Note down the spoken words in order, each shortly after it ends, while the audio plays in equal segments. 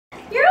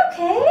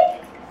okay?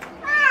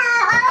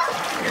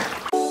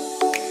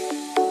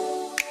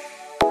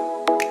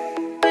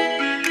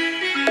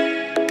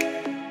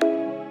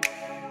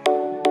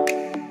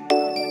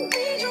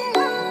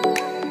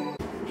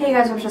 Hey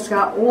guys, I'm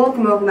Jessica.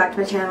 Welcome back to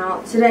my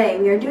channel. Today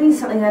we are doing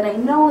something that I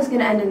know is going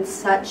to end in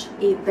such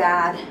a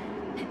bad...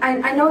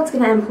 I know it's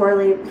going to end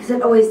poorly because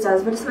it always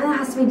does, but it's something that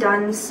has to be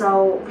done,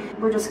 so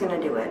we're just going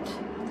to do it.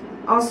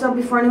 Also,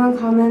 before anyone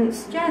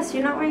comments, Jess,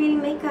 you're not wearing any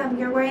makeup,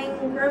 you're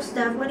wearing gross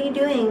stuff, what are you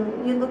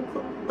doing? You look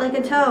like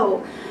a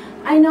toe.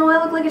 I know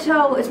I look like a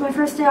toe. It's my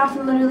first day off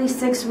in literally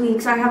 6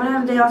 weeks. I haven't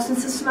had a day off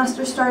since the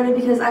semester started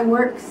because I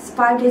work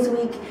 5 days a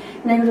week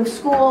and I go to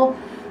school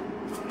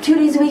 2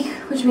 days a week,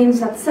 which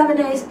means that's 7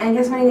 days, and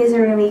guess how many days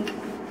are in a week?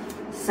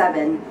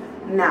 7.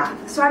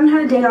 Math. So I haven't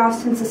had a day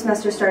off since the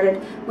semester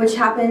started, which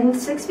happened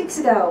 6 weeks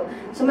ago.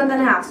 So a month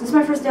and a half. So it's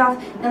my first day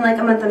off in like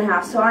a month and a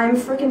half. So I'm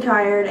freaking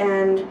tired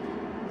and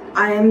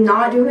I am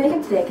not doing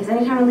makeup today because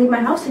anytime I leave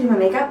my house I do my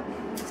makeup,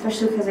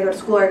 especially because I go to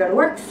school or I go to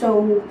work,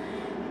 so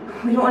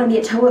we don't want to be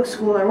a toe at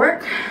school or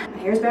work. My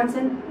hair's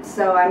bouncing,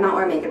 so I'm not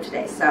wearing makeup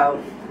today,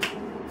 so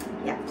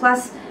yeah.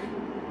 Plus,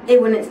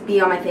 it wouldn't be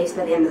on my face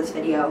by the end of this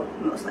video,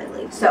 most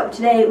likely. So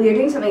today we are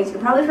doing something, as you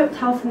can probably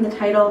tell from the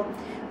title,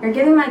 we're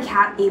giving my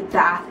cat a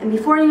bath. And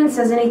before anyone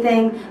says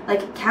anything,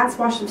 like, cats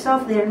wash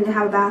themselves, they don't need to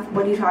have a bath,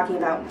 what are you talking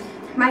about?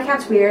 My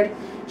cat's weird.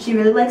 She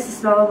really likes the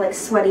smell of like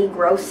sweaty,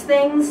 gross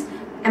things.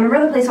 And my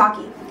brother plays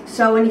hockey.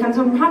 So when he comes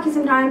home from hockey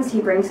sometimes,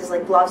 he brings his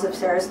like gloves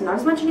upstairs. Not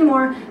as much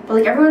anymore, but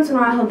like every once in a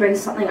while he'll bring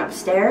something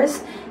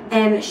upstairs.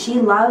 And she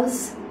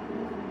loves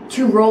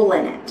to roll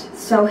in it.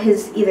 So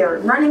his either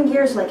running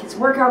gear, so like his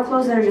workout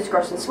clothes that are just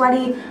gross and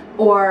sweaty,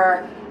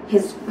 or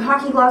his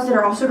hockey gloves that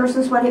are also gross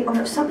and sweaty,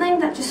 or something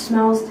that just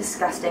smells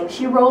disgusting.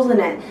 She rolls in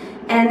it,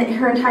 and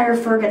her entire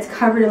fur gets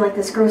covered in like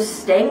this gross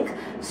stink,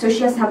 so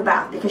she has to have a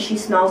bath because she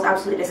smells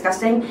absolutely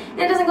disgusting, and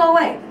it doesn't go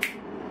away.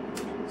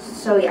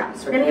 So yeah,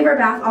 so we're gonna give her a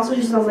bath. Also,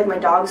 she smells like my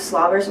dog's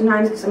slobber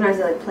sometimes, because sometimes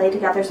they like play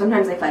together,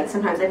 sometimes they fight,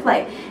 sometimes they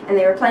play. And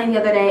they were playing the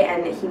other day,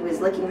 and he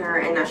was licking her,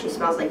 and now she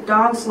smells like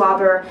dog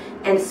slobber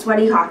and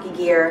sweaty hockey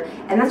gear.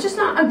 And that's just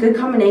not a good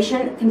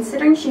combination,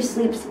 considering she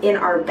sleeps in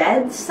our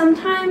beds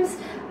sometimes.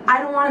 I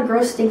don't want a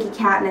gross, stinky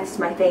cat next to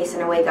my face,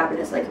 and I wake up and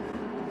it's like,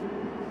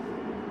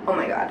 oh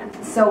my god.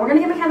 So we're gonna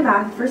give my cat a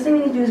bath. First thing we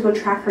need to do is go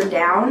track her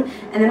down,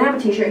 and then I have a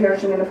t-shirt here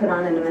which I'm gonna put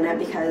on in a minute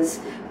because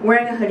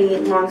wearing a hoodie,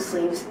 long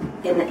sleeves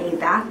in a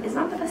bath is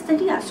not the best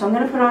idea. So I'm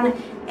gonna put on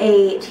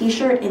a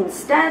t-shirt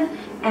instead,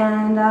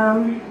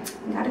 and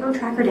we gotta go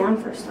track her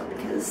down first though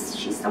because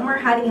she's somewhere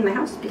hiding in my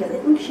house because I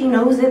think she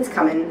knows it's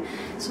coming.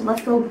 So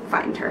let's go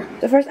find her.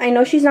 So first, I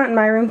know she's not in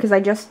my room because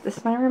this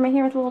is my room right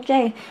here with a little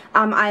J.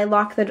 I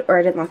locked the door, or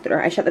I didn't lock the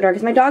door, I shut the door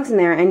because my dog's in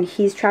there and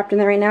he's trapped in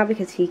there right now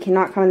because he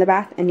cannot come in the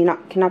bath and he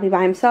cannot be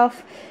by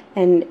himself.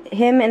 And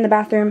him in the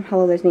bathroom,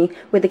 hello, there's me,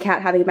 with the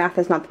cat having a bath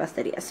is not the best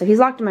idea. So he's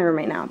locked in my room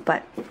right now,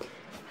 but I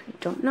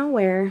don't know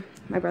where.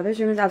 My brother's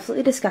room is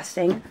absolutely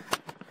disgusting.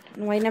 I don't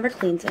know why he never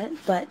cleans it,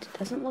 but it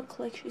doesn't look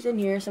like she's in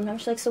here.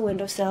 Sometimes she likes the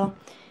windowsill,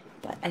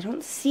 but I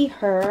don't see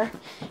her.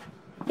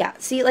 Yeah,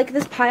 see, like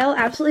this pile,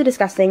 absolutely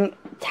disgusting.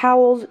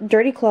 Towels,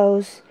 dirty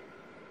clothes.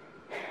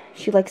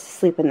 She likes to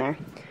sleep in there.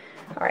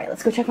 Alright,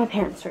 let's go check my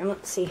parents' room.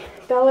 Let's see.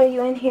 Bella, are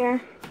you in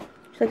here?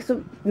 She likes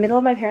the middle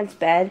of my parents'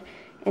 bed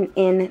and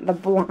in the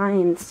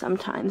blinds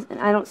sometimes.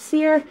 And I don't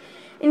see her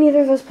in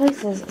either of those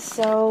places.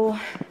 So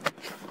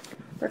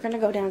we're going to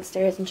go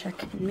downstairs and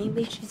check. And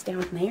maybe she's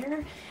down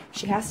there.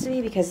 She has to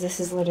be because this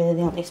is literally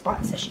the only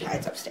spots that she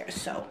hides upstairs.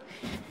 So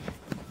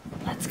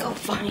let's go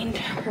find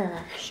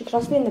her. She could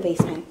also be in the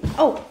basement.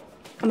 Oh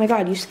my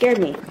god, you scared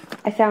me.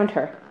 I found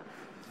her.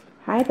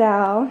 Hi,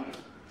 Belle.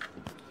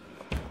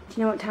 Do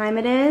you know what time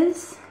it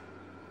is?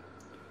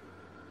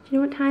 Do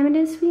you know what time it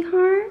is,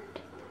 sweetheart?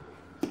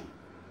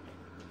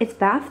 It's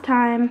bath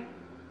time.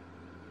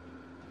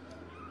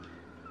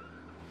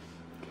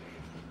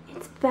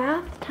 It's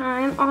bath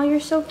time. Oh,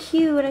 you're so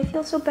cute. I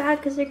feel so bad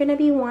because they're going to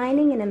be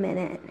whining in a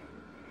minute.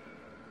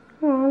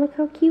 Oh, look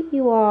how cute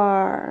you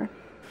are.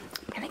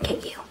 I'm going to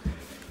get you.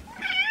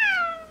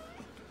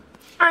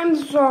 I'm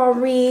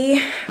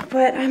sorry,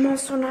 but I'm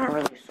also not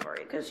really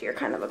sorry because you're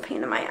kind of a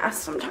pain in my ass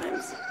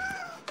sometimes.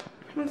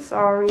 I'm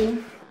sorry.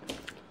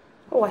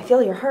 Oh, I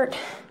feel your hurt.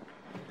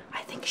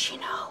 I think she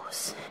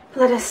knows.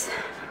 Let us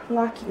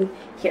lock you.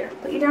 Here,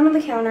 put you down on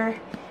the counter.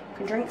 You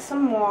can drink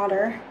some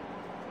water.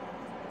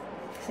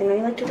 Because I know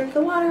you like to drink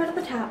the water out of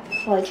the tap.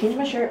 While I change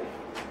my shirt.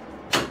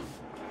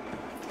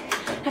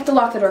 I have to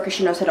lock the door because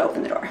she knows how to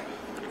open the door.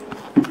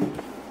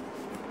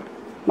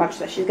 Watch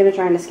this. She's going to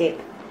try and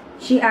escape.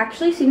 She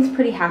actually seems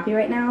pretty happy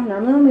right now.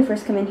 Normally when we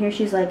first come in here,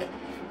 she's like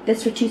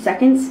this for 2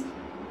 seconds.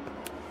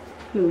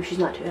 Ooh, she's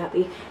not too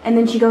happy. And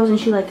then she goes and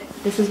she like,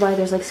 this is why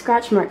there's like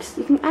scratch marks.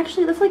 You can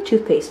actually, that's like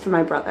toothpaste for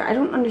my brother. I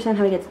don't understand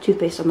how he gets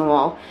toothpaste on the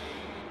wall.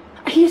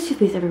 He has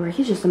toothpaste everywhere.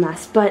 He's just a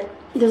mess. But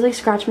there's like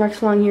scratch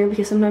marks along here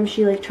because sometimes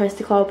she like tries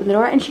to claw open the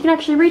door and she can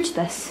actually reach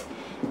this.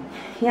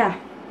 Yeah.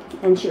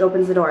 And she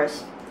opens the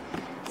doors.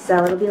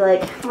 So it'll be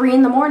like 3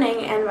 in the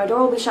morning and my door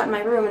will be shut in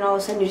my room and all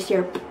of a sudden you just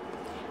hear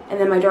and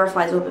then my door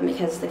flies open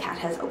because the cat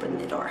has opened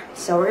the door.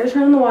 So we're gonna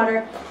turn on the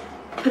water,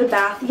 put a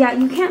bath. Yeah,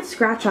 you can't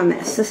scratch on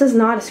this. This is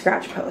not a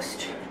scratch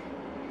post.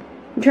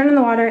 Turn on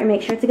the water and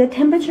make sure it's a good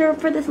temperature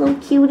for this little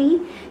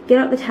cutie. Get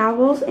out the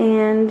towels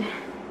and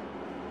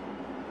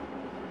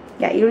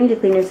yeah, you don't need to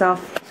clean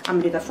yourself. I'm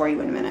gonna do that for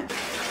you in a minute.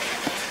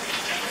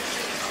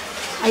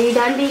 Are you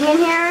done being in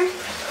here?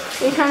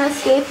 Are you trying to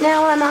escape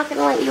now? I'm not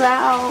gonna let you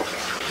out.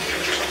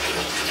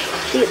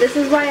 See, this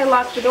is why I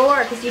locked the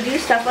door, because you do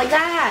stuff like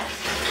that.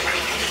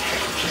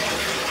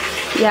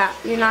 Yeah,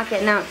 you're not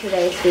getting out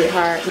today,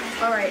 sweetheart.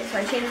 Alright, so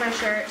I changed my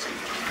shirt.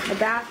 The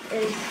bath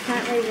is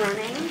currently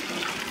running.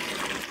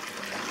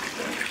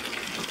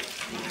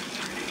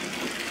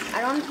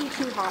 I don't want to be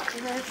too hot for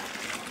this,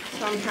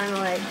 so I'm trying to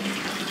like,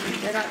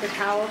 I got the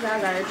towels out,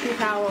 I got our 2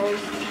 towels.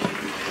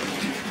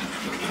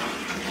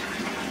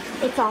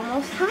 It's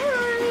almost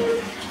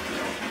time.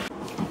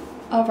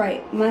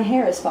 Alright, my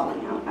hair is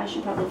falling out. I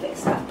should probably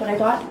fix that. But I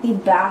got the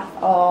bath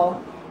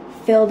all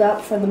filled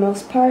up for the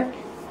most part.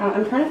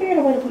 I'm trying to figure out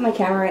a way to put my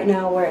camera right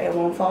now where it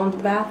won't fall into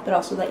the bath, but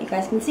also that you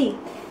guys can see.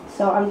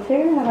 So I'm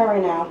figuring that out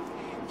right now.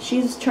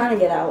 She's trying to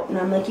get out, and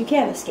I'm like, you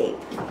can't escape.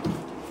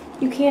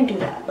 You can't do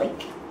that.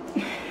 Like,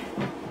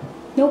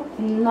 nope,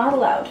 not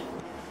allowed.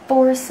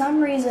 For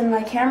some reason,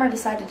 my camera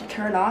decided to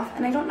turn off,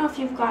 and I don't know if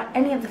you've got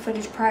any of the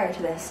footage prior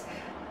to this,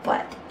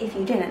 but if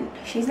you didn't,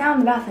 she's now in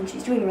the bath and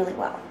she's doing really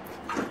well.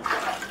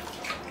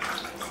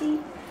 See?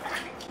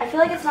 I feel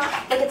like it's not,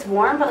 like it's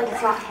warm, but like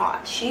it's not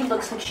hot. She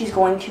looks like she's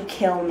going to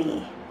kill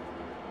me.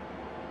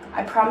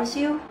 I promise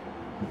you,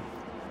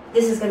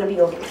 this is gonna be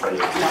over for you.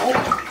 No?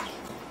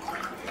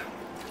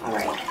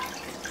 Alright.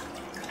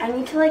 I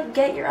need to like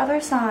get your other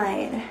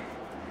side.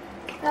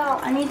 No,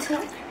 I need to,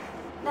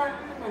 no.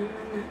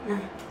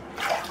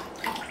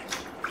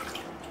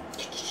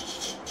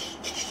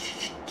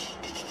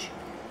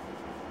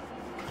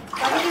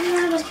 Why do you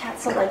know those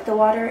cats that like the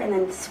water and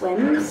then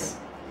swims?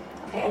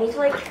 Okay, I need to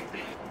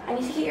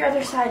get your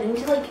other side. I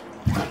need to like,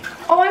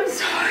 oh, I'm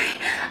sorry.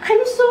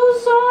 I'm so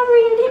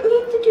sorry. I didn't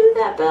mean to do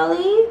that,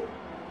 Belly.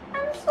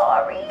 I'm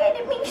sorry. I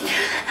didn't mean to do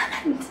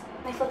that. Can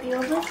I flip you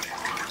over?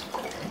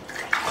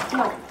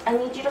 No, I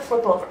need you to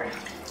flip over.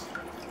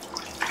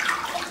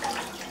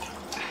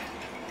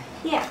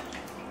 Yeah,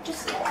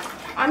 just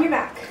on your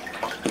back.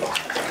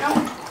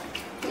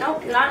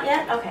 Nope, not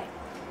yet. Okay.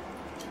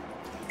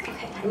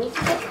 Okay, I need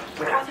to get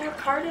your other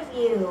part of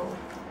you.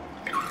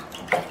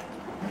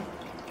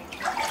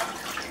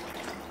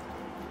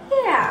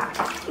 Yeah.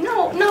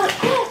 No.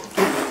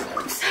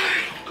 I'm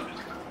sorry.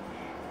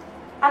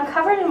 I'm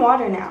covered in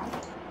water now.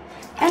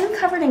 And I'm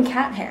covered in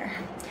cat hair.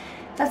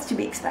 That's to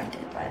be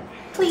expected, but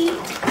please.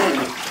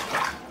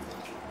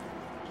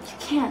 You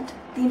can't.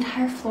 The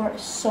entire floor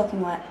is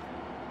soaking wet.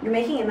 You're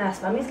making a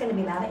mess. Mommy's gonna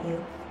be mad at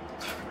you.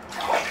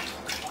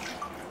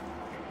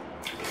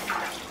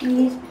 You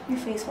need your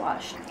face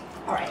washed.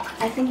 Alright,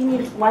 I think you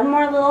need one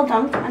more little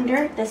dunk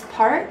under this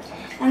part,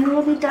 and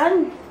we'll be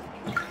done.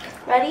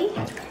 Ready?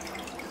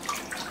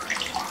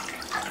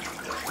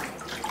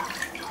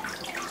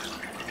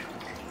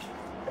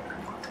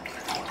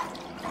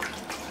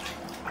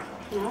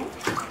 No?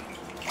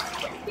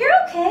 You're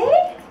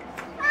okay?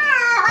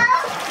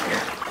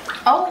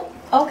 Oh,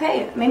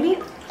 okay. Maybe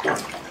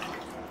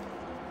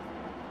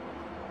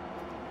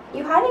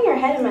you hiding your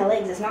head in my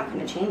legs is not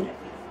going to change it.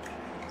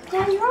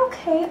 Yeah, you're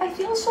okay. I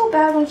feel so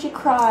bad when she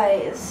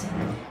cries.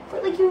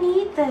 But, like, you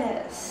need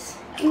this.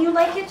 And you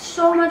like it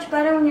so much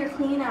better when you're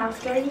clean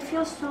after. You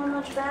feel so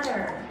much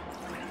better.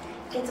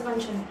 Gets a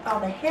bunch of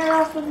all the hair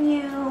off of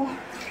you.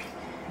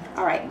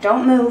 Alright,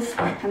 don't move.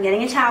 I'm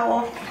getting a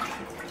towel.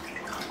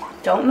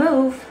 Don't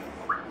move.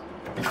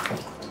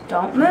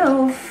 Don't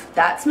move.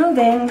 That's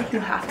moving. You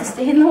have to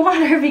stay in the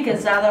water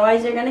because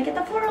otherwise you're going to get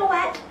the floor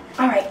wet.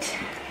 Alright.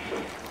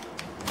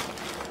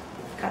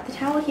 Got the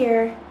towel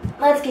here.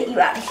 Let's get you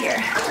out of here.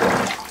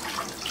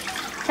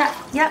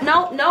 Yeah,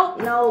 no.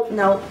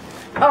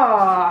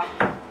 Aw.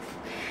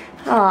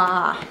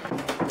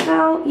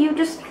 Well,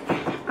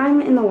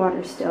 I'm in the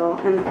water still,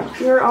 and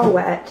you're all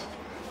wet.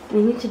 I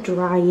need to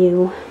dry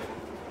you.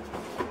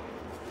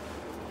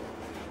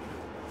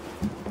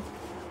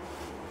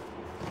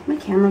 My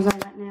camera's all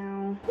wet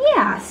now.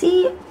 Yeah,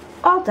 see?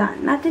 All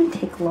done. That didn't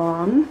take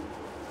long.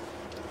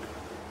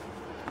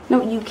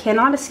 No, you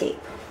cannot escape.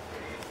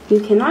 You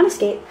cannot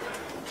escape.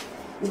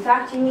 In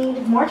fact, you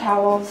need more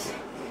towels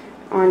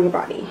on your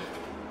body.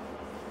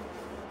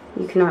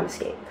 You cannot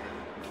escape.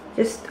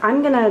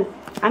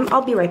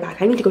 I'll be right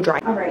back. I need to go dry.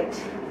 All right,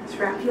 let's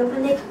wrap you up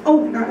in it. Oh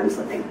my God, I'm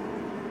slipping.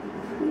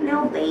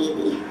 No,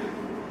 baby.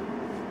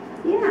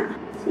 Yeah,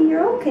 see,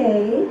 you're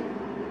okay.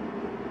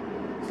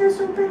 Is that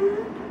so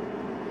bad?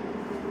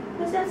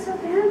 Was that so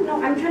bad?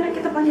 No, I'm trying to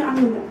get the blanket on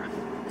you more.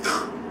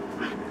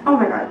 Oh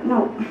my God,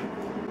 no.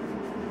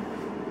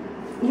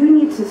 You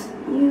need to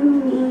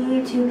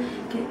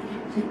get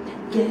it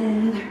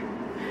together.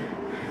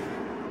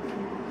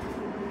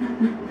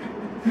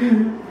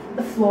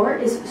 The floor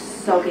is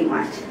soaking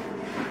wet.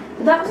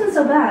 But that wasn't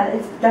so bad.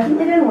 It's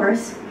definitely been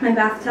worse. My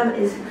bathtub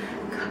is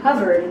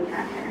covered in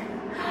cat hair.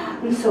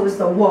 And so is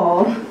the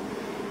wall.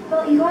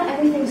 Well, you want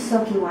everything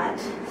soaking wet.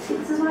 See,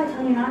 this is why I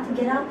tell you not to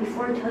get out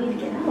before I tell you to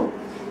get out.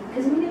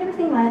 Because then you get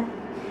everything wet,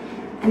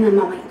 and then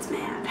Mama gets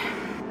mad.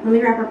 Let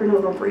me wrap up in a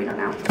little burrito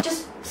now.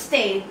 Just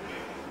stay.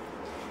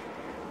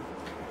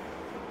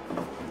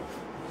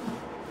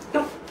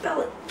 No,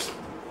 Bella,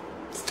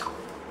 stop.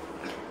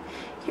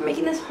 You're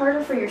making this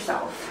harder for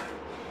yourself.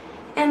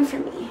 And for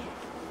me.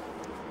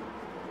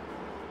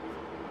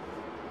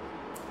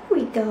 Here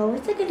we go.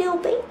 It's like a little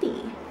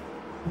baby.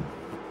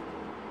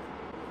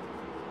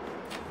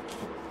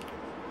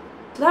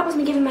 So that was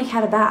me giving my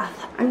cat a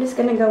bath. I'm just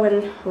gonna go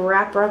and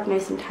wrap her up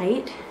nice and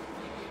tight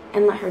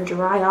and let her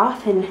dry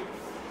off and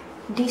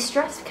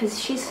de-stress because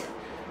she's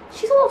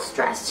a little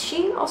stressed.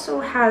 She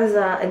also has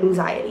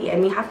anxiety,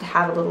 and we have to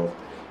have a little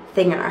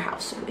thing in our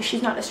house.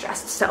 She's not as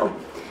stressed, so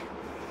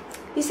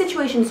these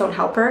situations don't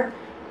help her,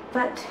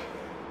 but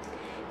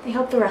they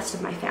help the rest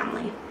of my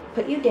family.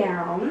 Put you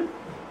down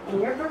in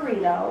your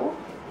burrito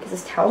because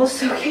this towel is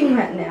soaking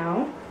wet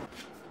now.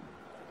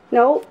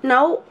 No,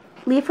 no,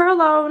 leave her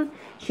alone.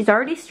 She's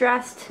already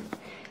stressed.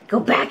 Go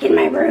back in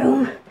my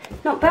room.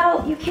 No,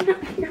 Belle, you cannot.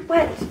 You're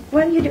wet.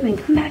 What are you doing?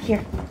 Come back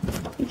here.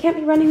 You can't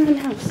be running around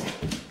the house.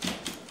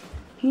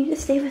 You need to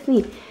stay with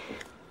me.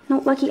 No,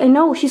 Lucky, I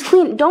know. She's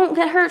clean. Don't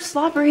get her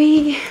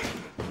slobbery.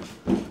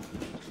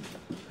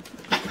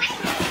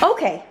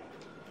 Okay.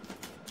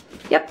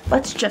 Yep,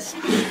 let's just.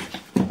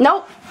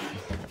 Nope.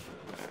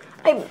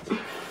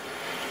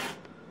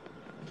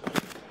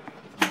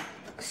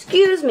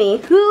 Excuse me.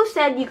 Who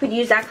said you could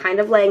use that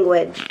kind of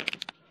language?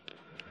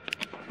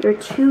 You're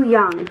too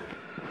young.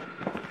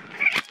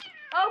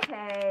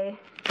 Okay.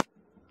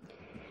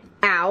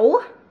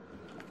 Ow.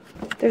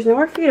 There's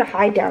nowhere for you to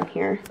hide down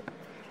here.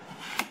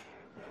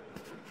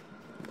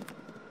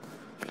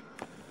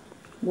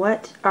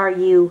 What are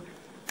you?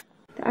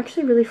 They're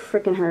actually really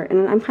freaking hurt,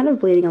 and I'm kind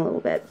of bleeding a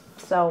little bit,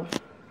 so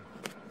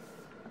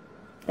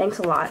thanks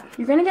a lot.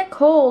 You're gonna get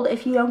cold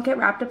if you don't get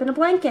wrapped up in a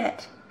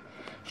blanket.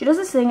 She does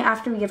this thing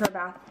after we give her a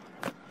bath.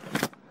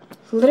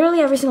 Literally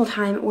every single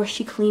time where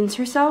she cleans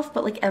herself,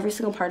 but like every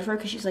single part of her,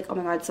 because she's like, oh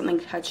my god, something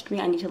touched me,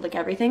 I need to lick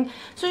everything.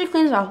 So she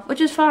cleans it off, which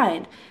is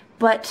fine,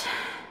 but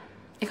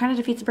it kind of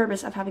defeats the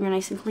purpose of having her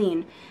nice and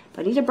clean.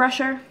 But I need to brush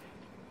her,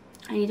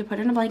 I need to put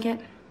her in a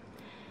blanket,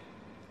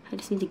 I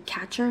just need to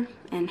catch her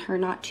and her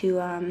not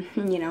to,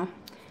 you know,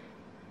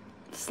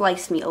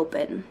 slice me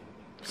open.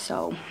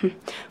 So,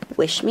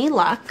 wish me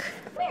luck.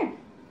 Come here.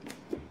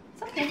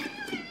 It's okay.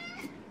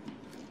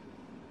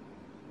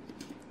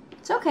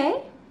 It's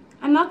okay.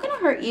 I'm not gonna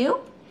hurt you.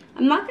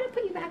 I'm not gonna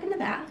put you back in the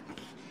bath.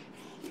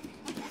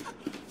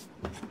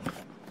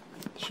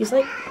 She's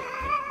like,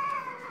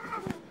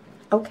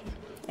 okay,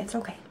 it's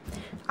okay.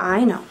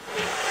 I know.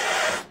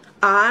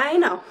 I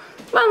know.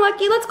 Come on,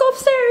 Lucky, let's go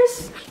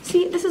upstairs.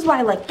 See, this is why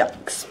I like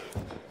dogs.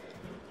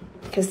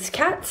 Because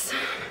cats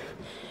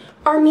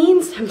are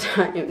mean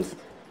sometimes.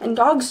 And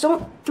dogs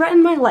don't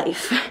threaten my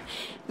life.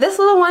 This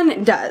little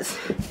one does.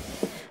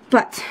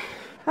 But,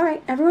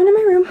 alright, everyone in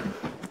my room.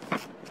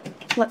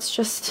 Let's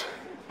just...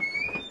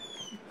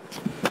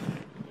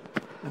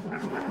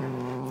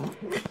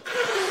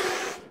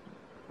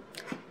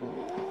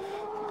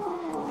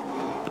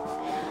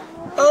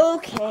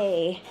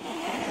 Okay.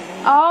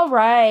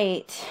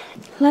 Alright.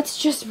 Let's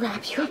just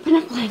wrap you up in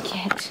a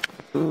blanket.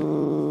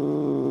 Oh.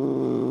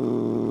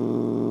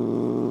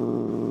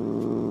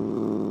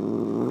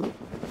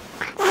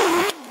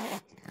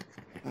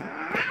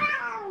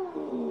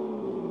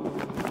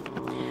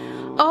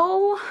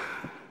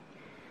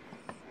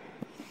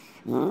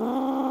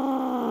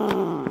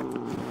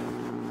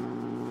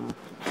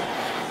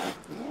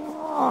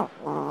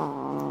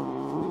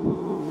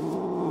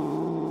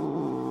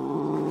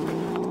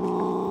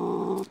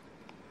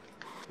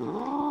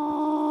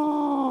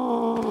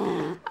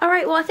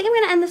 Alright, well I think I'm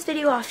going to end this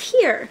video off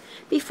here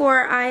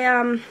before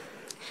I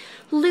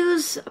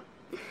lose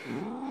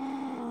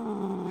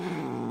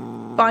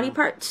body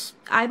parts,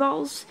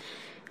 eyeballs,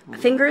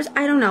 fingers.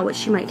 I don't know what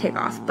she might take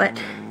off, but...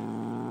 Do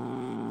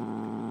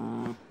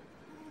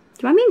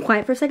you mind being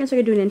quiet for a second so I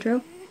can do an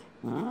intro?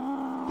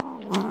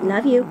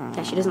 Love you.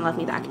 Yeah, she doesn't love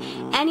me back.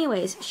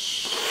 Anyways,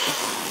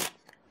 shh.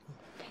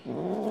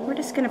 We're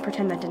just gonna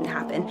pretend that didn't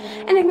happen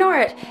and ignore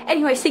it.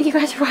 Anyways, thank you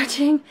guys for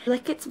watching.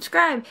 Like it,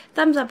 subscribe,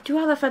 thumbs up, do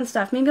all the fun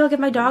stuff. Maybe I'll give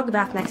my dog a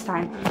bath next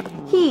time.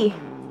 He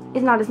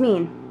is not as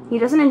mean. He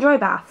doesn't enjoy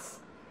baths.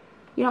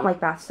 You don't like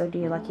baths though, do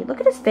you, Lucky?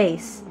 Look at his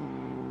face.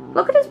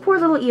 Look at his poor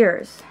little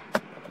ears.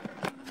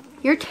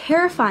 You're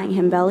terrifying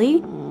him,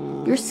 Belly.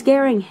 You're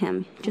scaring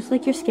him, just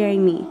like you're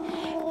scaring me.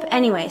 But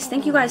anyways,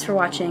 thank you guys for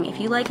watching. If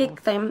you like it,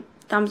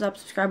 thumbs up,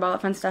 subscribe, all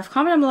that fun stuff.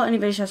 Comment down below any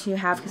video suggestions you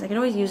have, because I can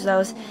always use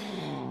those.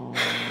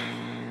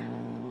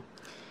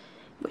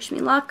 Wish me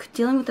luck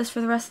dealing with this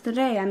for the rest of the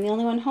day. I'm the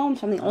only one home,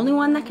 so I'm the only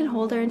one that can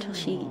hold her until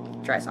she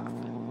dries off.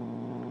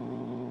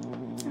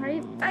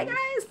 Alright, bye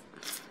guys!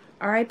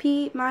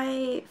 R.I.P.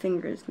 my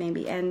fingers,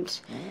 maybe,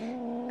 and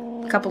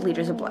a couple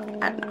liters of blood.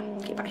 I don't know.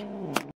 Okay, bye.